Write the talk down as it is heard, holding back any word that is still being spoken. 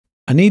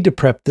I need to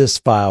prep this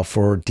file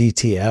for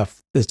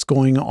DTF that's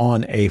going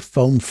on a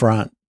foam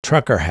front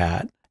trucker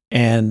hat,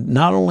 and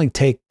not only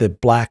take the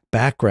black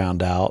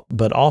background out,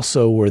 but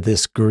also where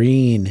this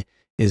green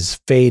is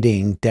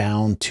fading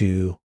down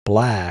to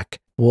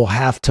black, we'll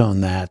halftone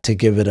that to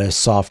give it a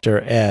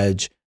softer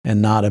edge and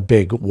not a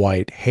big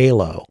white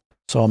halo.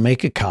 So I'll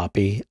make a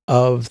copy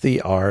of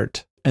the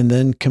art and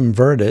then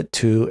convert it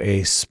to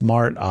a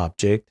smart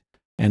object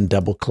and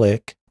double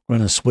click. We're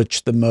going to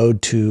switch the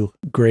mode to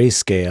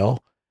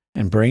grayscale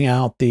and bring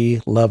out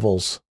the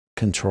levels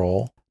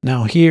control.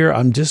 Now here,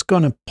 I'm just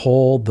going to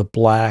pull the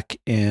black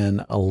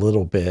in a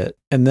little bit,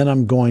 and then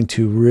I'm going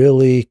to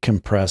really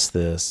compress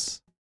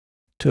this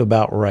to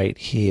about right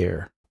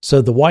here.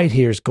 So the white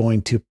here is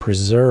going to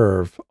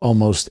preserve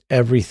almost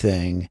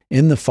everything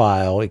in the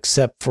file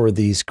except for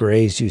these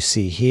grays you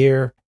see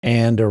here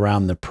and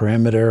around the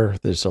perimeter.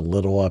 There's a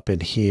little up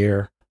in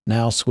here.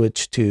 Now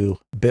switch to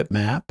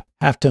bitmap,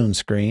 halftone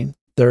screen,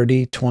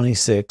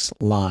 3026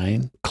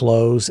 line,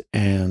 close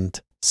and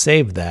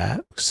save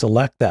that.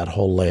 Select that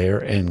whole layer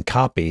and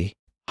copy,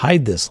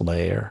 hide this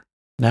layer.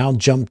 Now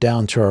jump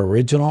down to our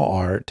original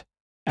art,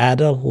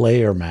 add a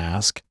layer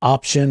mask,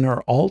 Option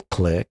or Alt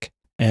click,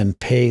 and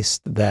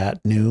paste that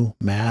new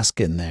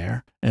mask in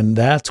there. And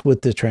that's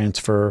what the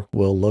transfer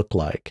will look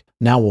like.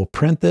 Now we'll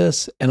print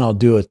this and I'll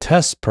do a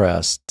test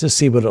press to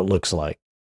see what it looks like.